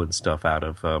pulling stuff out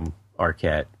of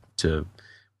ARCAT to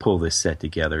pull this set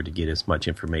together to get as much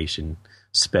information,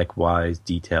 spec-wise,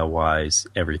 detail-wise,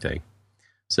 everything.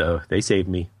 So they saved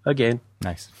me again.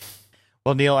 Nice.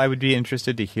 Well, Neil, I would be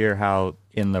interested to hear how,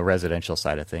 in the residential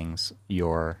side of things,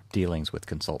 your dealings with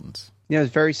consultants. Yeah,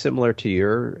 it's very similar to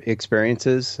your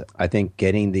experiences. I think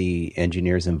getting the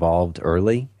engineers involved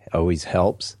early always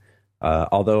helps.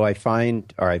 Although I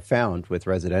found with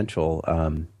residential,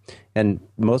 and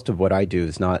most of what I do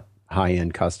is not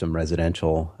high-end custom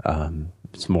residential.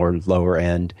 It's more lower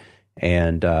end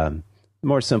and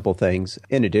more simple things.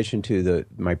 In addition to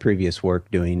my previous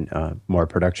work doing more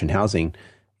production housing,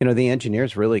 the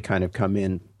engineers really kind of come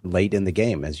in late in the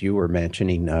game. As you were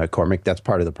mentioning, Cormac, that's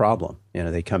part of the problem.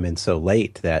 They come in so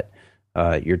late that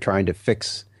you're trying to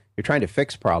fix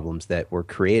problems that were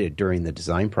created during the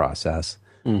design process,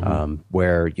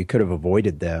 where you could have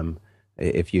avoided them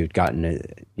if you'd gotten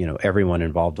everyone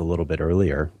involved a little bit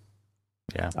earlier.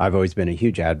 Yeah, I've always been a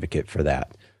huge advocate for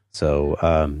that. So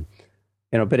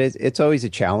but it's always a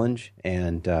challenge,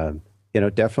 and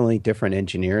definitely different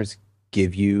engineers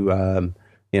give you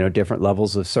different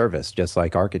levels of service, just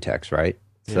like architects, right?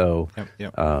 Yeah. So,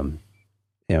 yep.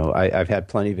 I've had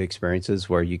plenty of experiences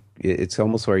where it's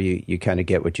almost where you kind of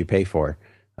get what you pay for.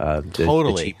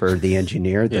 Totally. The cheaper the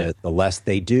engineer, the less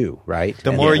they do, right?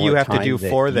 The more you have to do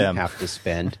for them. You have to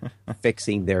spend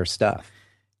fixing their stuff.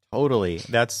 Totally.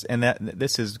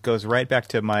 Goes right back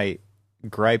to my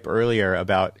gripe earlier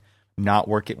about not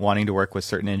wanting to work with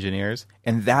certain engineers.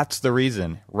 And that's the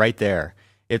reason right there.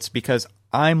 It's because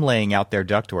I'm laying out their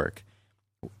ductwork.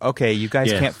 Okay, you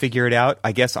guys can't figure it out.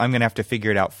 I guess I'm going to have to figure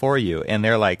it out for you. And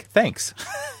they're like, thanks.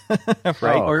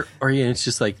 Right. Or it's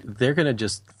just like, they're going to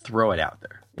just throw it out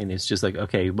there. And it's just like,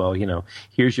 okay, well,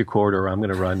 here's your corridor. I'm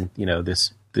going to run,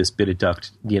 this bit of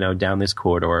duct, down this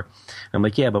corridor. I'm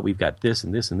like, yeah, but we've got this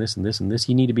and this and this and this and this.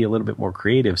 You need to be a little bit more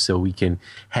creative so we can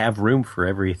have room for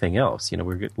everything else.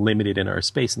 We're limited in our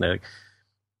space.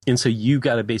 And so you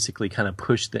got to basically kind of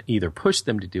either push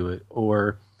them to do it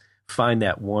or find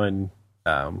that one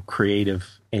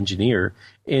creative engineer.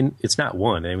 And it's not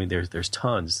one. I mean, there's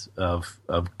tons of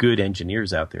good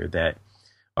engineers out there that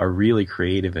are really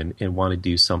creative and want to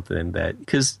do something that,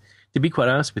 because to be quite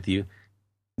honest with you,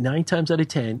 9 times out of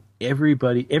 10,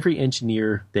 every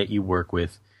engineer that you work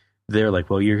with, they're like,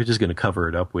 well, you're just going to cover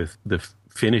it up with the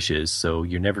finishes, so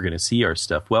you're never going to see our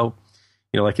stuff. Well,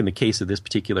 like in the case of this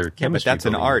particular chemistry but that's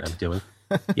an art. I'm doing,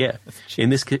 yeah, in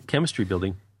this chemistry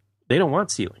building, they don't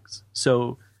want ceilings,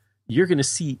 so you're going to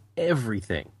see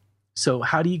everything. So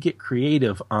how do you get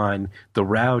creative on the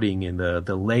routing and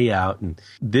the layout? And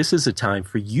this is a time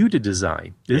for you to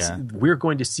design. We're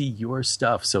going to see your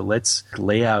stuff. So let's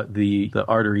lay out the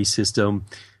artery system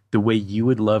the way you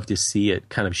would love to see it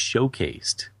kind of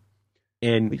showcased.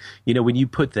 And, when you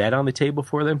put that on the table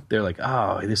for them, they're like,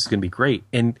 oh, this is going to be great.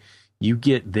 And you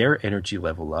get their energy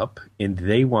level up and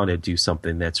they want to do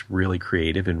something that's really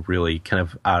creative and really kind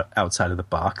of outside of the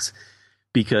box.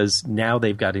 Because now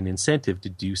they've got an incentive to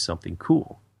do something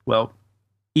cool. Well,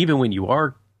 even when you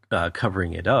are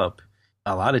covering it up,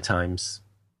 a lot of times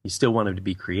you still want them to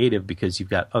be creative because you've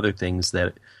got other things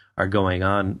that are going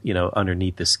on,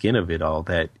 underneath the skin of it all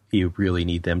that you really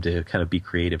need them to kind of be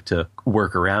creative to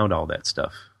work around all that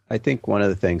stuff. I think one of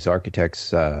the things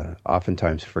architects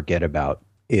oftentimes forget about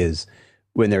is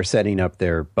when they're setting up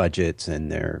their budgets and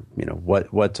their,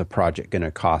 what's a project going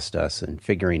to cost us and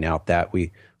figuring out that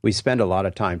we spend a lot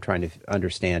of time trying to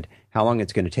understand how long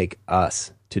it's going to take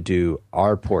us to do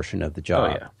our portion of the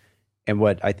job. Oh, yeah. And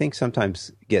what I think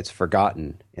sometimes gets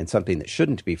forgotten, and something that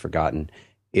shouldn't be forgotten,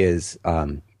 is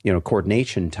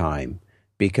coordination time.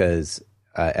 Because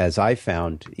as I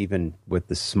found, even with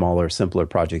the smaller, simpler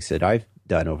projects that I've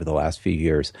done over the last few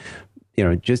years,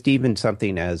 just even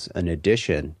something as an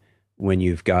addition, when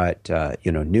you've got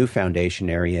new foundation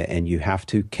area and you have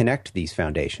to connect these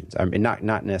foundations. I mean, not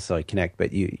necessarily connect,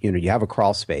 but you have a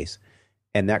crawl space,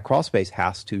 and that crawl space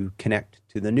has to connect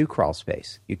to the new crawl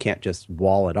space. You can't just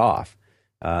wall it off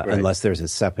unless there's a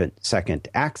second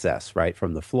access right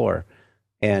from the floor.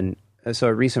 And so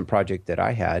a recent project that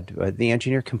I had, the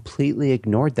engineer completely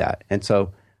ignored that, and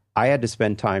so I had to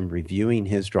spend time reviewing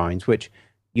his drawings, which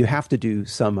you have to do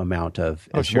some amount of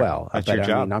as well. That's but your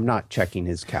job. I mean, I'm not checking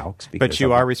his calcs. But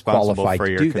you are responsible for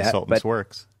your consultant's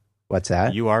works. What's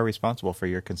that? You are responsible for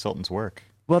your consultant's work.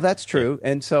 Well, that's true.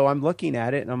 And so I'm looking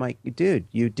at it and I'm like, dude,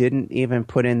 you didn't even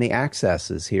put in the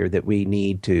accesses here that we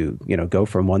need to, go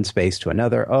from one space to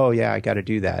another. Oh, yeah, I got to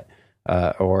do that.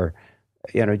 Or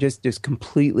just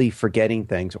completely forgetting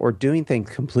things or doing things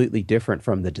completely different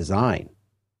from the design.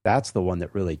 That's the one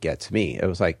that really gets me. It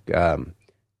was like,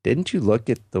 didn't you look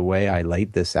at the way I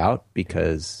laid this out?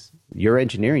 Because your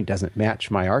engineering doesn't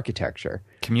match my architecture.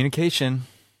 Communication.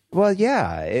 Well,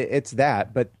 yeah, it's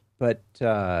that. But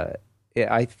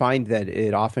I find that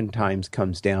it oftentimes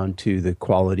comes down to the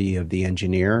quality of the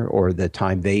engineer or the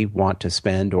time they want to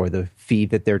spend or the fee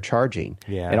that they're charging.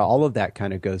 Yeah. And all of that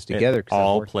kind of goes together. It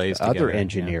all plays together. Other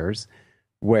engineers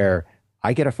where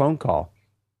I get a phone call.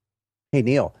 Hey,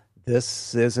 Neil,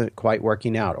 this isn't quite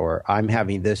working out, or I'm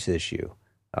having this issue.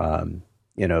 And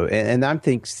I'm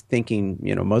thinking,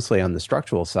 mostly on the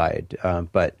structural side,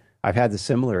 but I've had the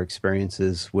similar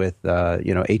experiences with,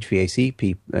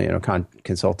 HVAC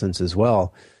consultants as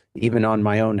well, even on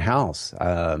my own house,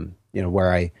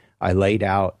 where I laid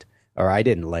out, or I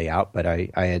didn't lay out, but I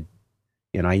had,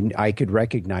 I could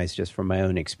recognize just from my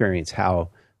own experience how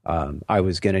I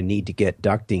was going to need to get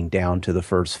ducting down to the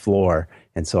first floor.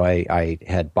 And so I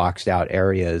had boxed out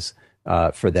areas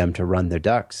for them to run their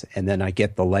ducts, and then I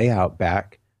get the layout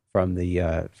back from the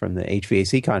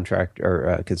HVAC contractor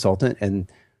or consultant,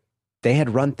 and they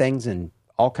had run things in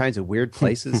all kinds of weird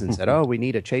places and said, "Oh, we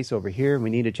need a chase over here,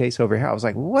 we need a chase over here." I was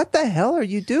like, "What the hell are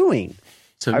you doing?"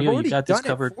 So I've Neil, already you got this done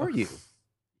covered it for you.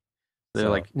 They're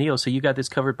like, Neil, so you got this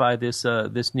covered by this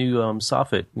this new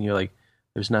soffit, and you're like,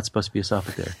 there's not supposed to be a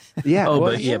soffit there. Yeah. Oh,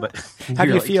 well, but How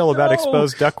do you feel about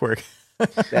exposed ductwork?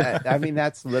 I mean,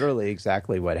 that's literally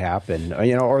exactly what happened.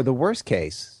 Or the worst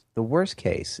case. The worst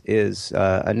case is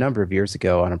a number of years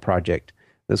ago on a project.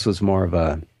 This was more of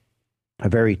a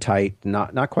very tight,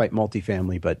 not quite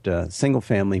multifamily, but single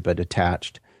family, but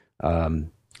attached.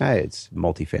 It's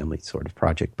multifamily sort of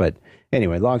project. But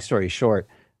anyway, long story short,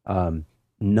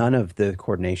 none of the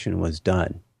coordination was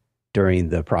done during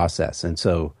the process. And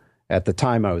so at the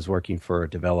time I was working for a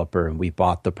developer, and we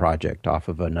bought the project off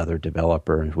of another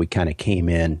developer, and we kind of came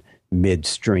in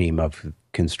midstream of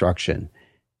construction.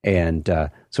 And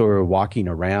so we were walking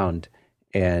around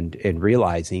and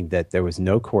realizing that there was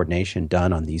no coordination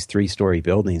done on these 3-story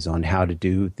buildings on how to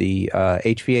do the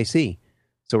HVAC.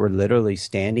 So we're literally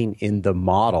standing in the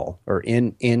model or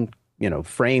in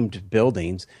framed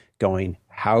buildings going,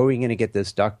 how are we going to get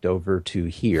this duct over to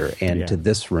here and to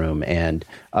this room and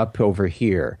up over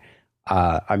here?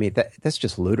 I mean, that's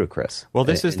just ludicrous. Well,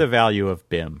 this is the value of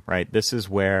BIM, right? This is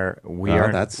where we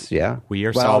are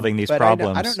solving these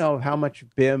problems. I don't know how much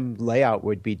BIM layout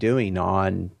would be doing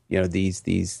on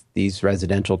these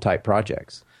residential type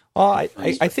projects. Well,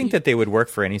 I think that they would work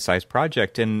for any size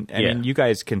project, and I mean, you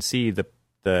guys can see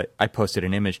I posted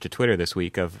an image to Twitter this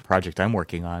week of a project I'm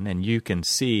working on, and you can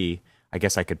see. I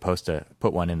guess I could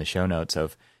put one in the show notes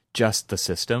of just the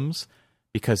systems,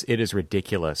 because it is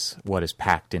ridiculous what is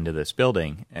packed into this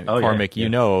building. And Cormac, you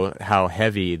know how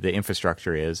heavy the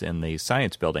infrastructure is in these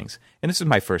science buildings. And this is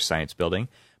my first science building.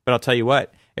 But I'll tell you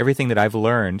what, everything that I've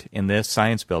learned in this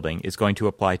science building is going to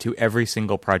apply to every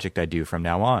single project I do from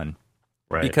now on.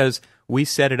 Right. Because we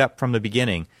set it up from the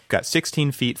beginning. We've got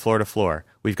 16 feet floor to floor.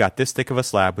 We've got this thick of a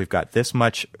slab. We've got this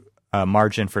much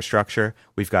margin for structure.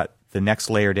 We've got the next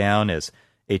layer down is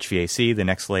HVAC. The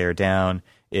next layer down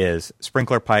is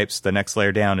sprinkler pipes. The next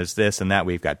layer down is this and that.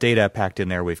 We've got data packed in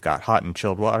there. We've got hot and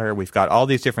chilled water. We've got all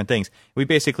these different things. We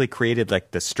basically created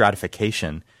like the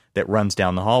stratification that runs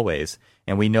down the hallways,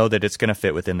 and we know that it's going to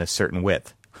fit within this certain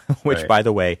width, which, by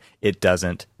the way, it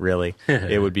doesn't really.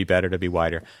 It would be better to be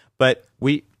wider. But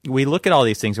we look at all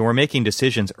these things, and we're making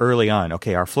decisions early on.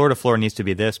 Okay, our floor-to-floor needs to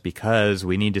be this because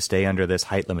we need to stay under this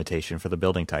height limitation for the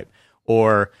building type.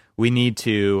 Or we need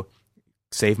to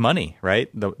save money, right?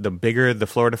 The bigger the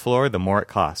floor-to-floor, the more it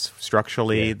costs.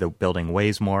 Structurally, the building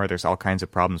weighs more. There's all kinds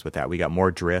of problems with that. We got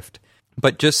more drift.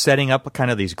 But just setting up kind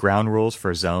of these ground rules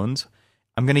for zones,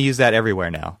 I'm going to use that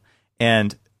everywhere now.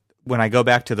 And when I go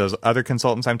back to those other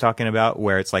consultants I'm talking about,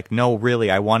 where it's like, no, really,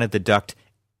 I wanted the duct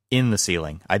in the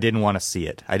ceiling. I didn't want to see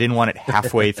it. I didn't want it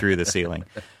halfway through the ceiling.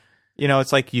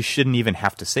 It's like you shouldn't even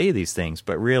have to say these things.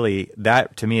 But really,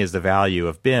 that to me is the value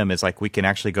of BIM, is like we can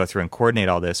actually go through and coordinate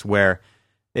all this, where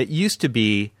it used to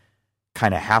be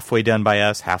kind of halfway done by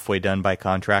us, halfway done by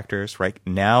contractors. Right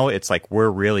now, it's like we're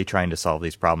really trying to solve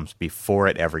these problems before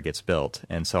it ever gets built.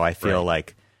 And so I feel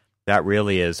like that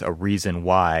really is a reason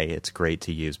why it's great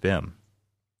to use BIM.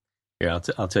 Yeah,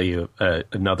 I'll tell you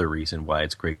another reason why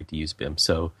it's great to use BIM.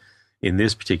 So in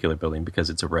this particular building, because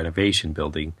it's a renovation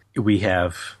building, we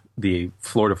have the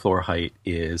floor-to-floor height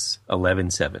is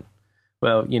 11.7.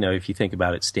 Well, if you think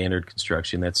about it, standard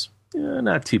construction, that's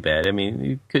not too bad. I mean,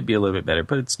 it could be a little bit better,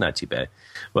 but it's not too bad.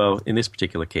 Well, in this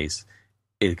particular case,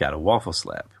 it's got a waffle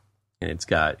slab, and it's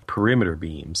got perimeter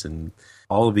beams, and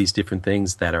all of these different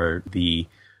things that are the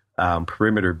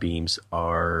perimeter beams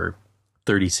are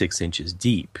 36 inches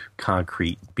deep,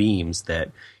 concrete beams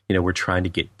that, we're trying to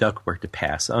get ductwork to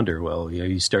pass under. Well,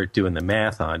 you start doing the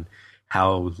math on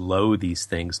how low these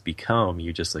things become.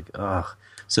 You're just like, ugh.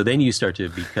 So then you start to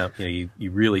become,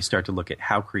 you really start to look at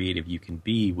how creative you can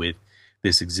be with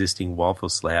this existing waffle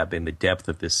slab and the depth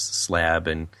of this slab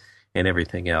and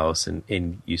everything else. And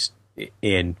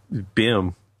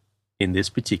BIM, in this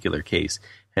particular case,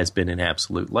 has been an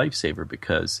absolute lifesaver,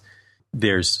 because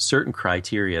there's certain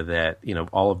criteria that,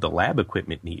 all of the lab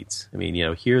equipment needs. I mean,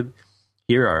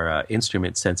 here are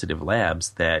instrument sensitive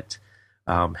labs that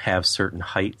have certain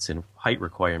height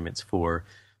requirements for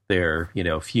their,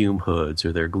 fume hoods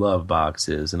or their glove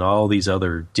boxes and all these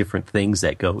other different things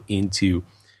that go into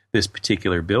this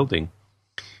particular building.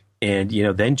 And,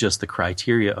 then just the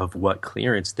criteria of what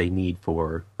clearance they need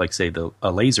for, like, say,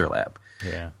 a laser lab.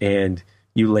 Yeah. And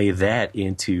you lay that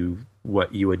into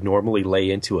what you would normally lay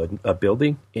into a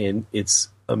building, and it's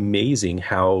amazing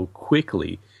how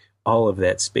quickly all of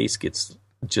that space gets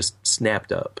just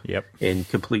snapped up and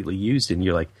completely used. And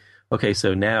you're like, okay,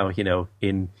 so now,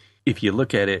 if you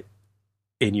look at it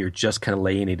and you're just kind of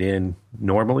laying it in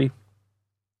normally,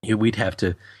 we'd have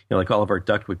to, like all of our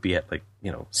duct would be at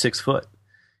 6 foot.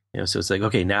 So it's like,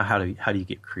 okay, now how do you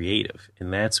get creative?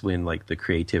 And that's when like the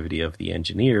creativity of the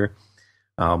engineer,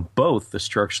 both the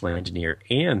structural engineer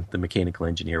and the mechanical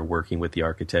engineer working with the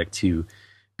architect to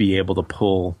be able to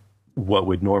pull what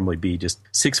would normally be just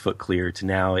 6 foot clear to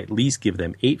now at least give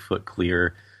them 8 foot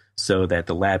clear so that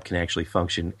the lab can actually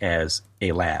function as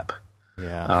a lab.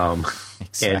 Yeah.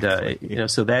 Exactly. And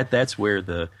so that's where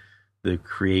the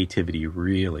creativity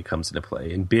really comes into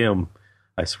play. And BIM,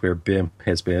 I swear BIM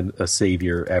has been a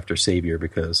savior after savior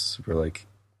because we're like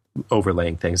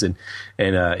overlaying things. And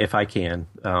if I can,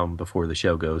 before the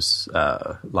show goes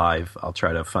live, I'll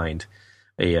try to find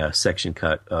a section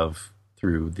cut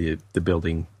through the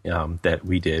building that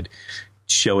we did,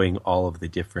 showing all of the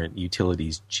different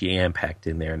utilities jam-packed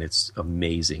in there. And it's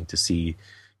amazing to see,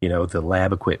 the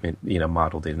lab equipment,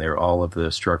 modeled in there, all of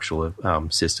the structural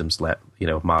systems,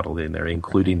 modeled in there,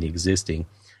 including the existing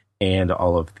and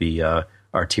all of the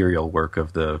arterial work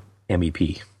of the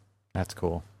MEP. That's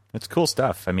cool. It's cool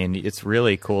stuff. I mean, it's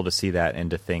really cool to see that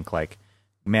and to think like,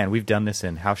 man, we've done this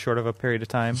in how short of a period of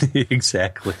time?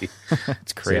 Exactly.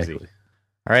 It's crazy. Exactly.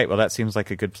 All right. Well, that seems like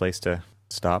a good place to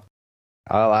stop.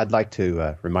 I'd like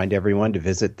to remind everyone to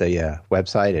visit the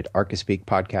website at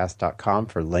archispeakpodcast.com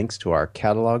for links to our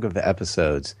catalog of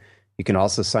episodes. You can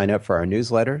also sign up for our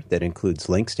newsletter that includes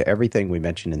links to everything we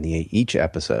mention in each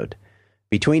episode.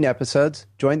 Between episodes,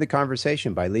 join the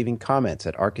conversation by leaving comments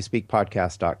at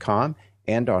archispeakpodcast.com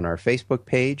and on our Facebook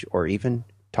page, or even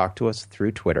talk to us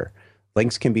through Twitter.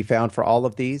 Links can be found for all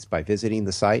of these by visiting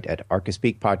the site at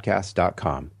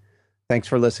archispeakpodcast.com. Thanks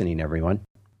for listening, everyone.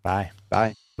 Bye.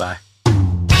 Bye. Bye.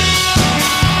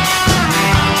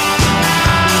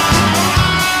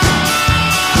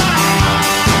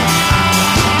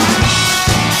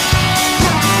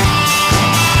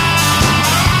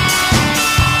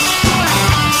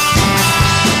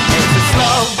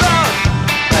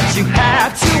 You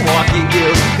have to walk it,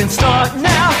 you can start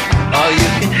now, or you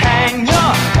can hang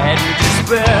your head in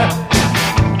despair.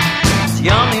 It's the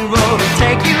only